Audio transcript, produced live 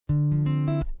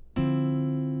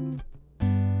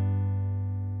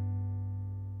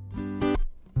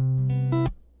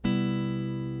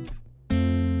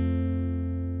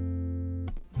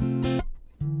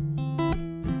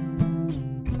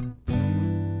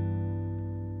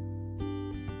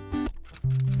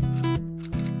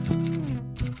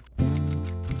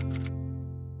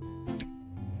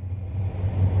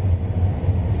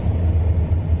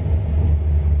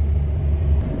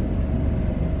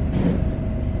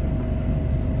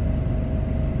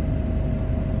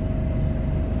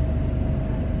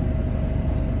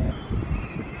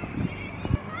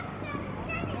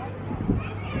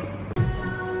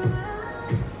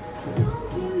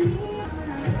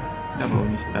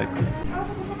Heikko.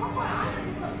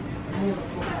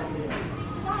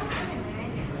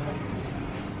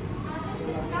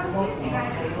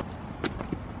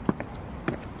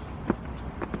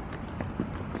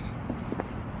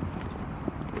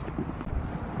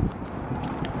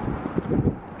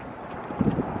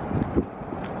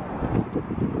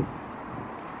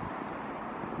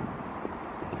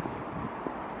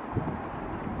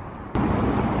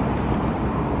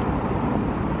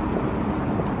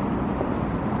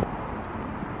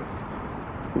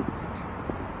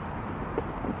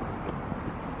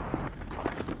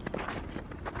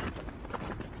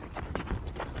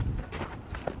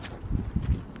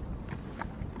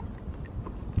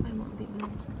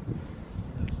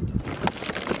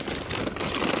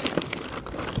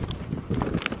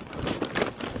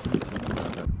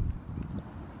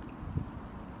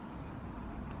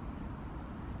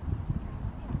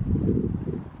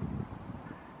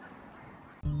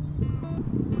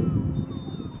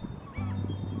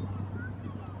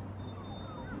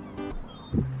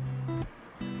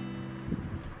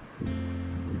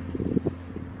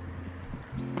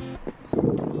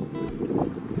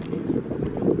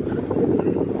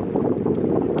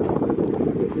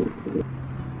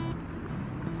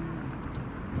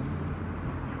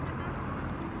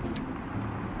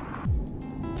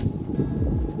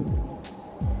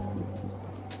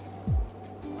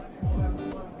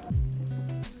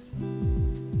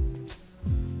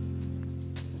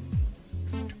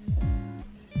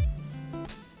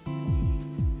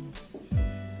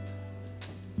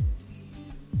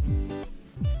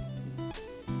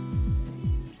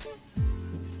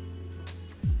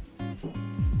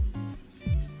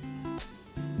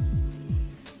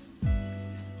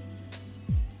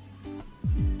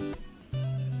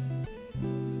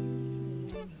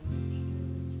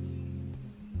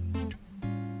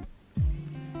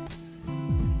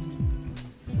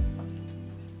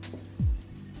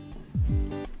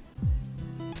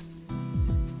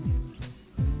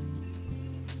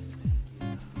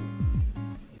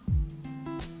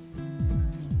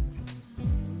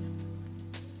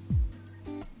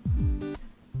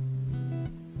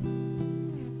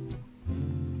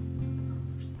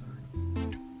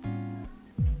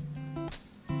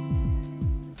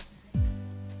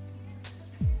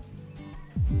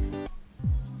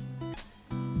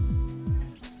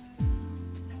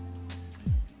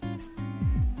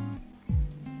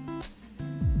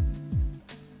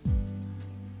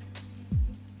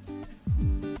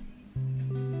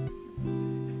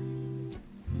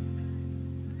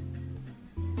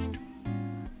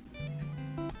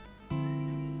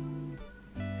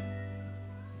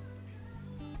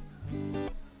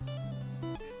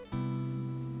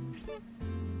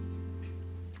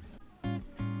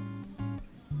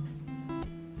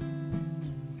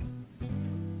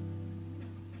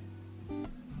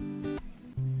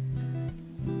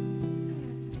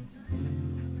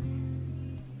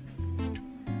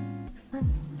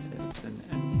 It's an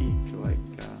antique,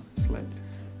 like sled.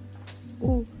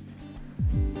 Ooh.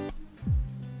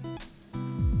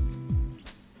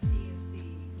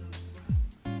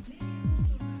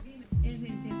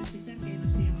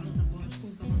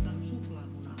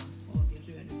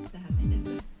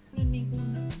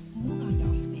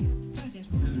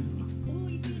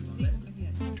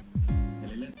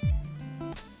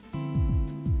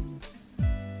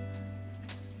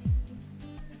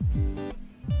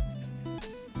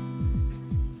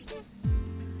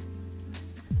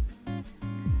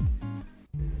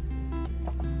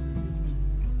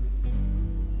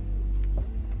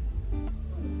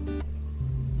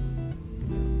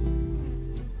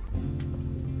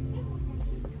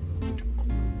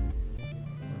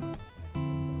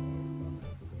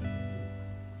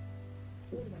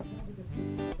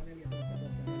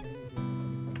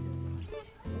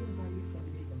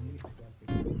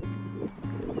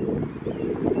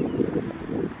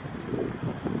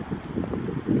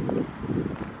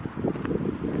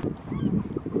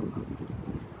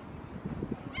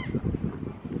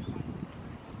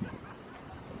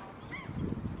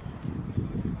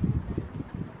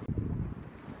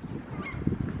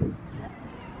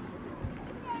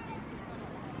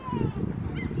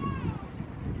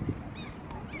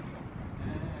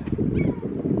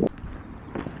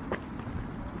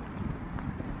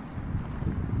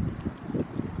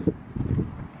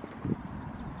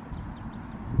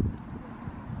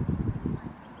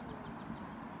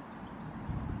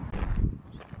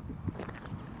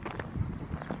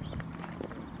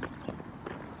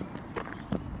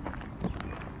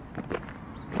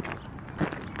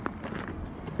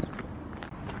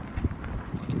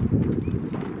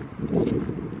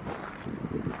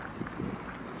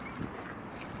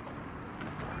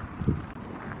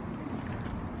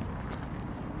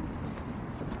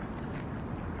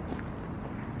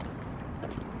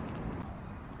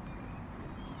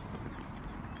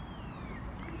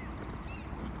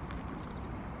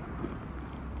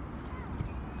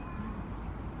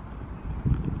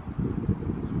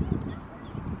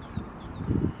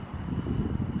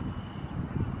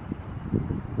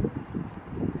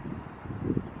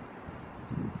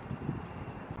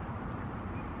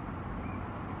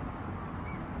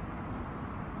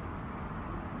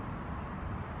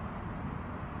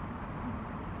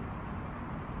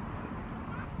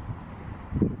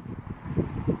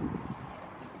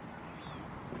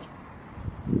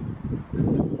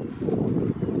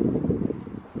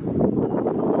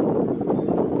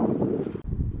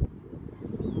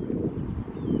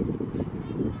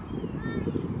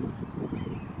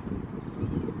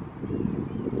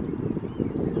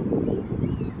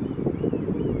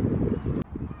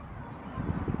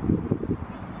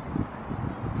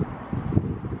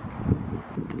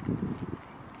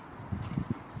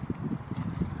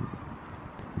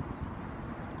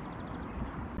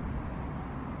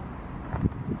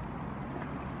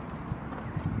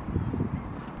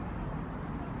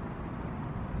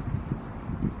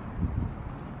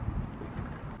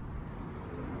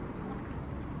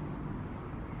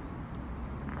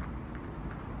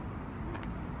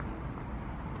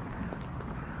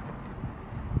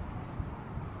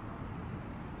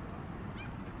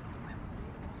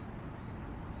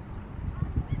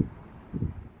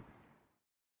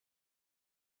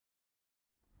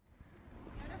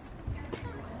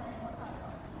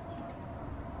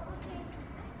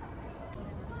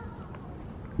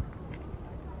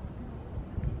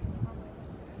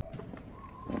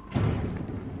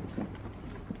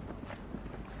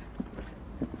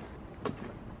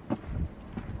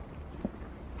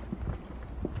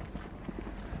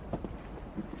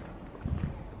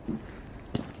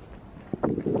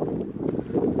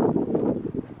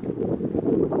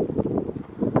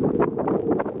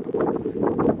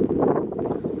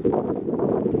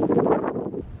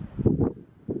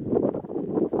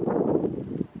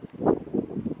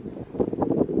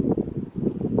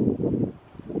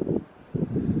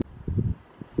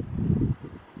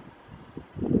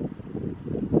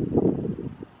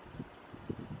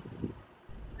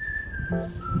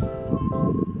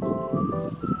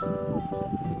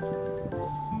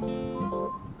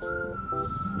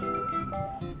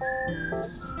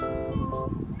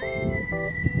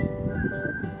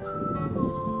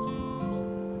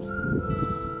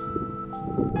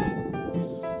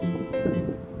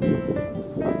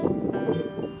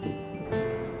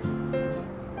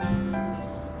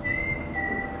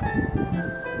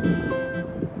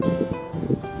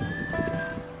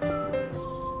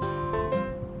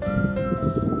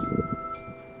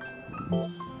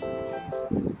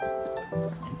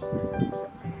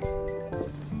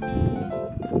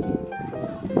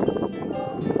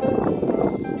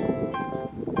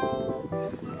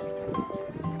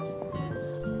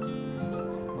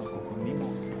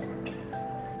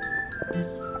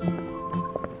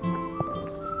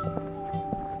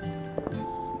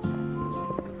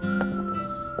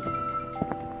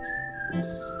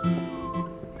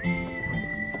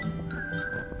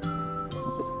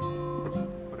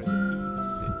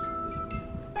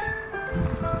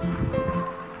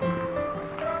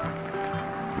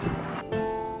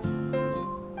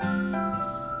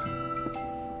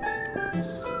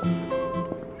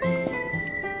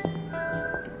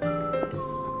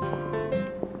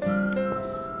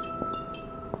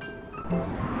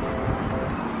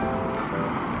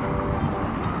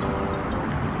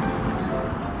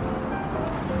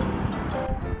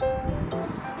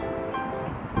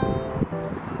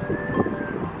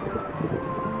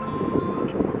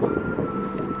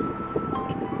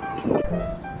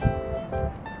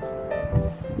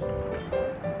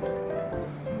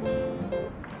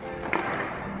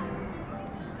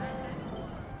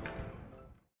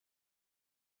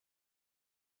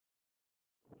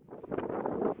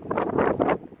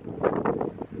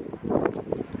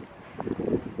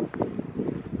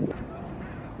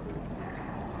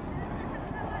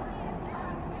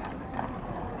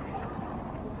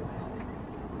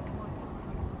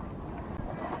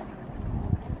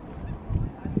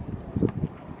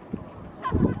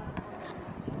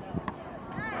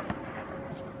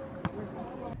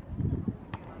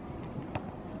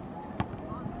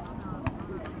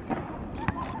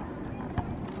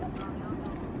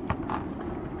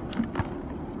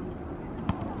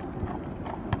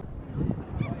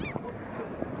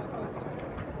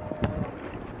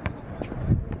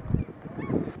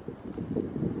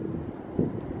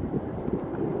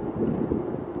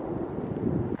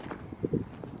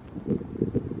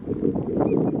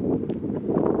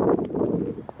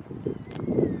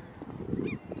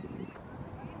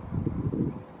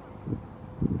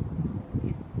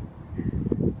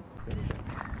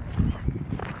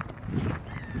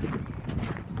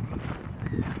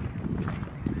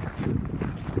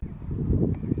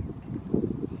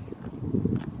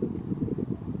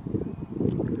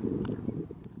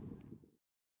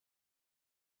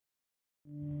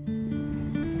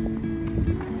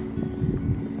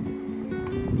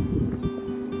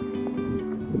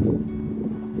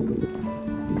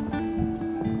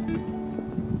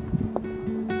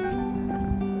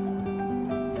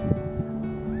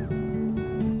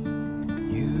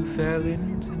 fell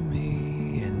into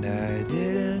me and I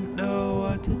didn't know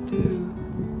what to do.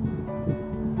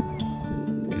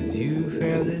 'Cause you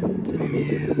fell into me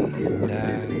and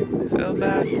I fell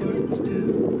backwards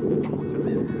too.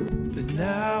 But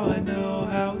now I know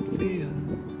how it feels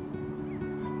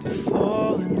to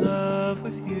fall in love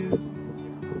with you.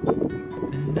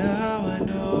 And now I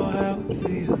know how it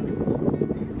feels,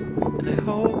 and I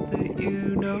hope that you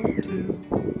know too.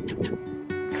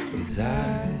 'Cause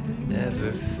I never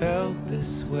felt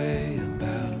this way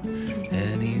about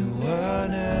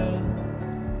anyone else.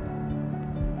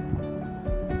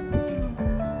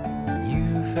 When you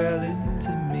fell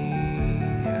into me,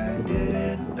 I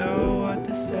didn't know what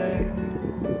to say.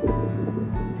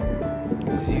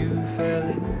 'Cause you fell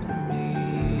into me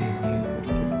and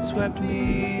you swept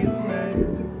me away.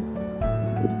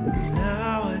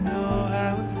 Now I know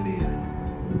how it feels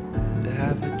to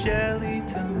have a jelly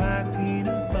to my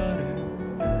peanut butter.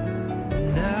 And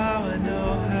now I know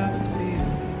how it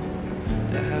feels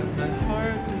to have my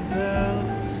heart develop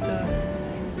a stutter.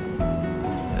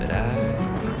 But I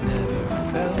never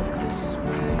felt this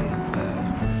way about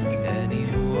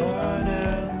anyone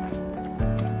else.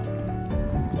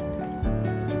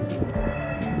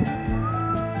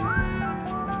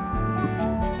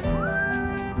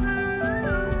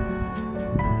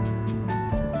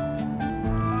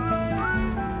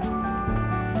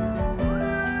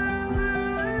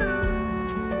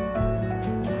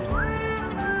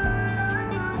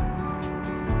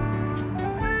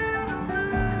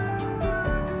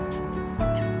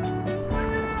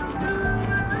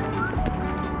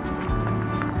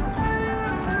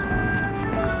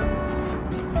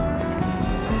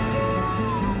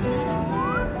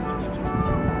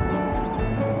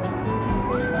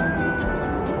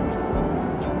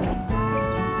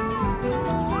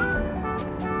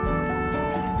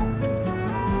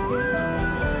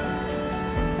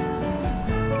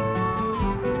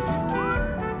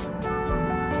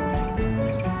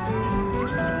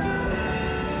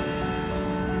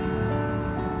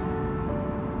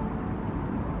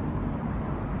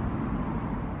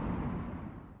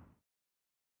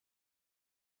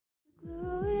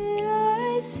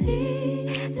 see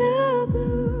the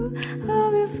blue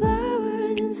of your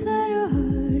flowers inside your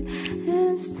heart,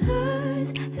 and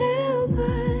stars held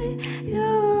by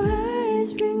your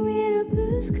eyes bring me to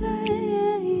blue sky,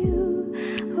 and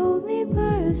you hold me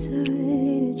by your side.